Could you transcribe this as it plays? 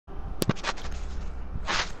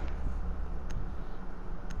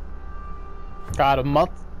God,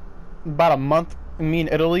 about a month. Me in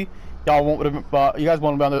Italy, y'all won't. You guys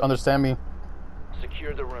won't be able to understand me.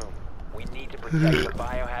 Secure the room. We need to protect the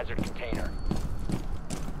biohazard container.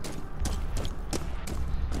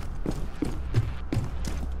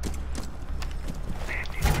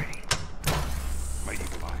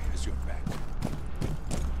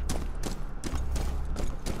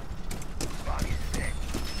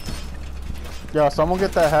 Yeah, someone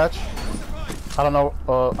get that hatch. I don't know.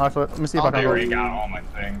 Actually, let me see if I can. I already got all my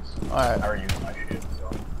things. Alright. I already used my idiot,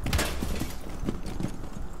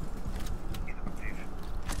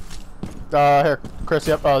 so. Here, Chris.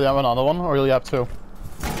 Yep. Oh, you have another one, or you have two?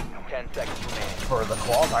 10 seconds remaining. For the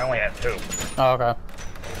claws, I only have 2. Oh, okay.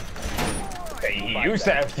 He used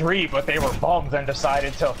to have 3, but they were bums and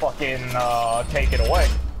decided to fucking take it away.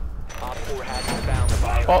 Op 4 hasn't found the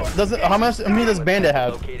biohazard. Oh, does it? How many does Bandit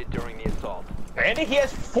have? Located during the assault. Bandit, he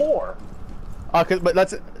has 4. But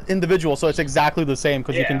that's individual, so it's exactly the same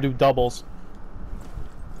because you can do doubles.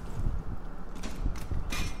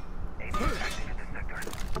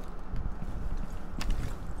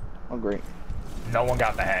 Oh, great. No one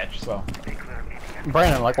got the hatch, so.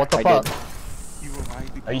 Brandon, like, what the fuck?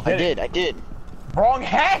 I did. Wrong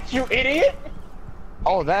hatch, you idiot!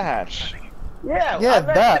 Oh, that hatch. Yeah,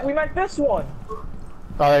 that. We meant this one.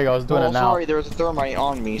 Oh, there you go. I was doing it now. Sorry, there was a thermite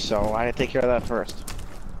on me, so I had to take care of that first.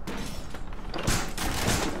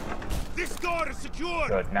 This door is secure.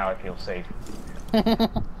 Good, now I feel safe.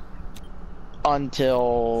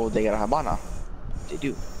 Until they get a Habana. They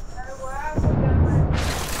do.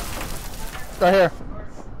 Right here.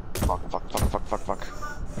 Fuck.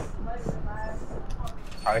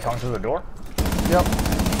 Are they coming through the door? Yep.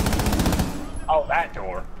 Oh, that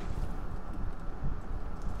door.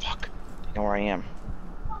 Fuck. They know where I am.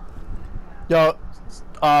 Yo,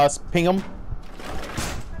 ping him.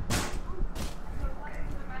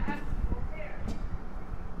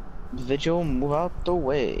 Vigil, move out the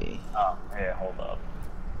way. Oh, yeah, hold up.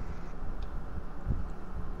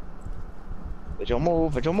 Vigil,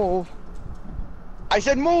 move. I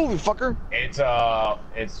said move, you fucker.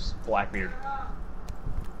 It's Blackbeard.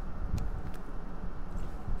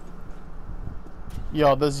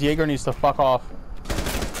 Yo, this Jaeger needs to fuck off.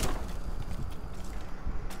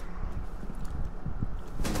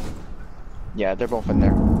 Yeah, they're both in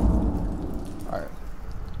there. Alright.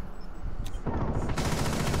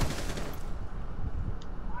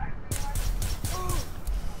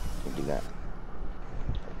 Do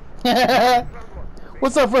that.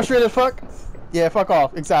 What's up, frustrated fuck? Yeah, fuck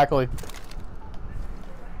off. Exactly.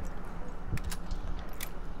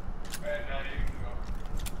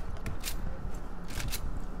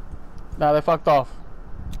 Nah, they fucked off.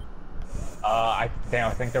 I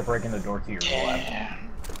think they're breaking the door to your left.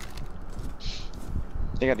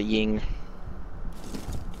 They got a ying.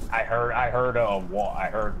 I heard a wall. I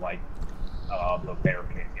heard like the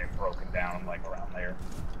barricade get broken down like around there.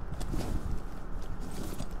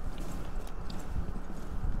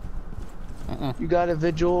 You got a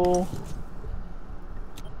Vigil.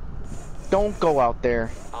 Don't go out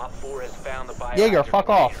there. Op 4 has found the biohazard Jaeger, fuck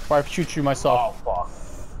container. off, or I shoot you myself. Oh fuck.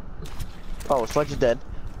 Oh, Sledge is dead.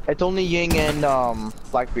 It's only Ying and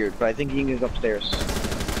Blackbeard, but I think Ying is upstairs.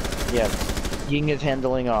 Yeah, Ying is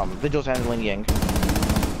handling Vigil's handling Ying.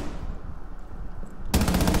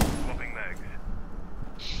 Moving legs.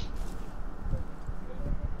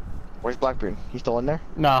 Where's Blackbeard? He's still in there?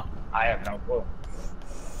 Nah. I have no clue.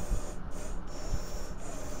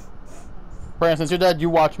 Brandon, since you're dead, you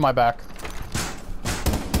watch my back.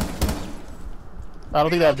 I don't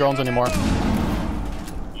think they have drones anymore.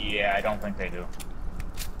 Yeah, I don't think they do.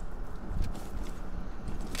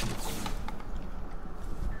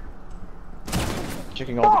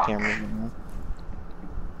 Checking all the cameras.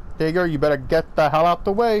 Jaeger, you better get the hell out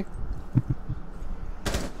the way.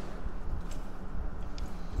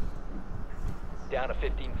 Down to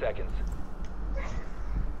 15 seconds.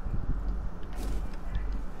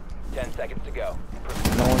 10 seconds to go.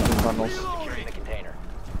 No one's in tunnels. Securing the container.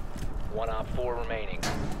 One Op 4 remaining.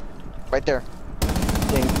 Right there.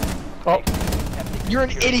 Ying. Oh, You're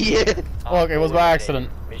an idiot! look, it was by accident.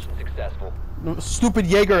 Mission successful. Stupid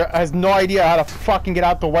Jaeger has no idea how to fucking get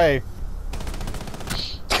out the way.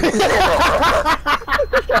 His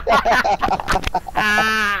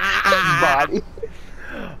body.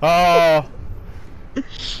 Oh.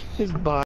 His body.